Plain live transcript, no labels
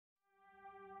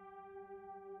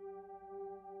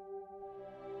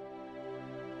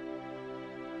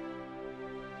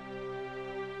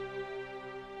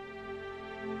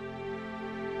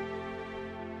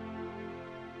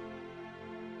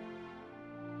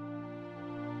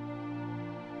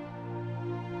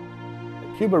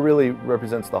Cuba really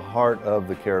represents the heart of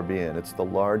the Caribbean. It's the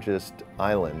largest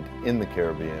island in the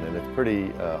Caribbean, and it's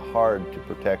pretty hard to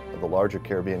protect the larger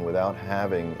Caribbean without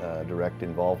having direct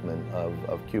involvement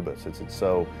of Cuba, since it's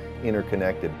so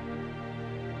interconnected.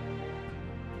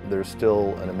 There's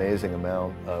still an amazing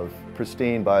amount of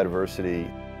pristine biodiversity.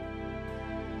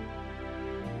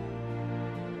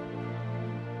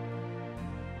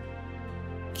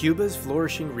 Cuba's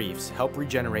flourishing reefs help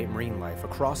regenerate marine life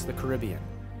across the Caribbean.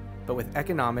 But with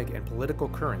economic and political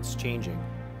currents changing,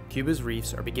 Cuba's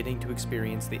reefs are beginning to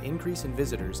experience the increase in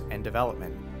visitors and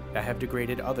development that have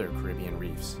degraded other Caribbean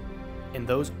reefs. And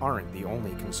those aren't the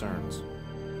only concerns.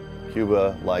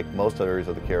 Cuba, like most other areas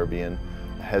of the Caribbean,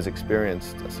 has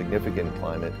experienced significant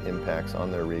climate impacts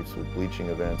on their reefs with bleaching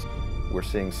events. We're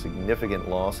seeing significant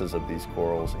losses of these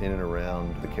corals in and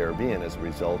around the Caribbean as a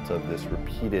result of this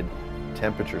repeated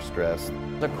temperature stress.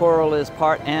 The coral is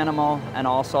part animal and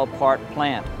also part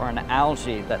plant, or an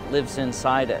algae that lives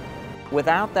inside it.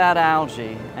 Without that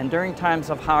algae, and during times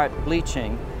of high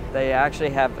bleaching, they actually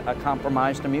have a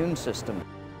compromised immune system.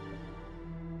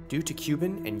 Due to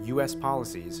Cuban and U.S.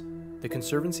 policies, the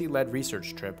Conservancy-led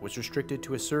research trip was restricted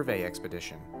to a survey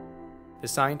expedition. The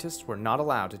scientists were not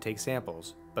allowed to take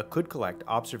samples, but could collect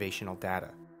observational data.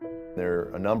 There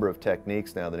are a number of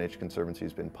techniques now that Nature Conservancy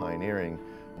has been pioneering.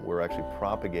 We're actually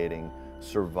propagating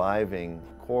surviving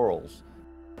corals.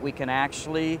 We can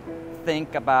actually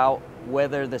think about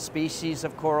whether the species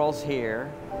of corals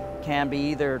here can be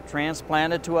either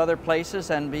transplanted to other places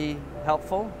and be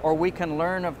helpful, or we can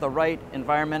learn of the right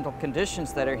environmental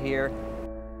conditions that are here.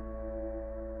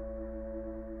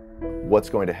 What's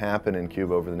going to happen in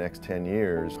Cuba over the next 10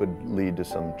 years could lead to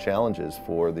some challenges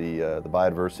for the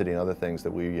biodiversity and other things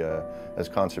that we as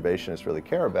conservationists really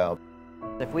care about.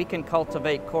 If we can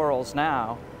cultivate corals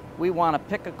now, we want to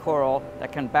pick a coral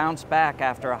that can bounce back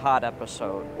after a hot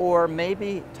episode, or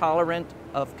maybe tolerant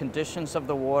of conditions of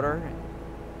the water,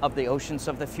 of the oceans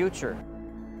of the future.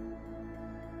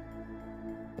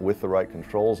 With the right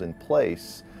controls in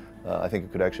place, I think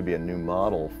it could actually be a new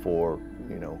model for,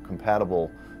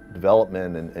 compatible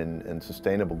development and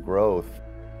sustainable growth.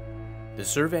 The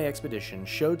survey expedition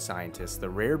showed scientists the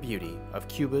rare beauty of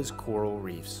Cuba's coral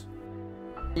reefs.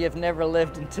 You've never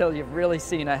lived until you've really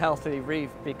seen a healthy reef,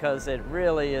 because it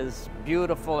really is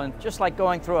beautiful, and just like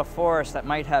going through a forest that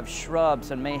might have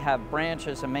shrubs and may have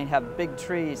branches and may have big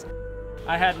trees.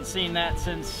 I hadn't seen that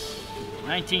since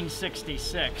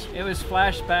 1966. It was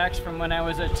flashbacks from when I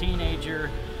was a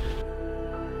teenager.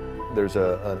 There's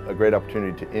a great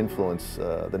opportunity to influence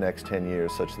the next 10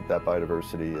 years such that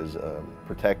biodiversity is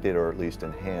protected or at least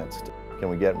enhanced. Can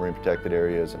we get marine protected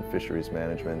areas and fisheries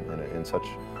management in such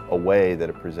a way that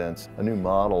it presents a new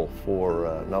model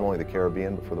for not only the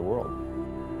Caribbean but for the world?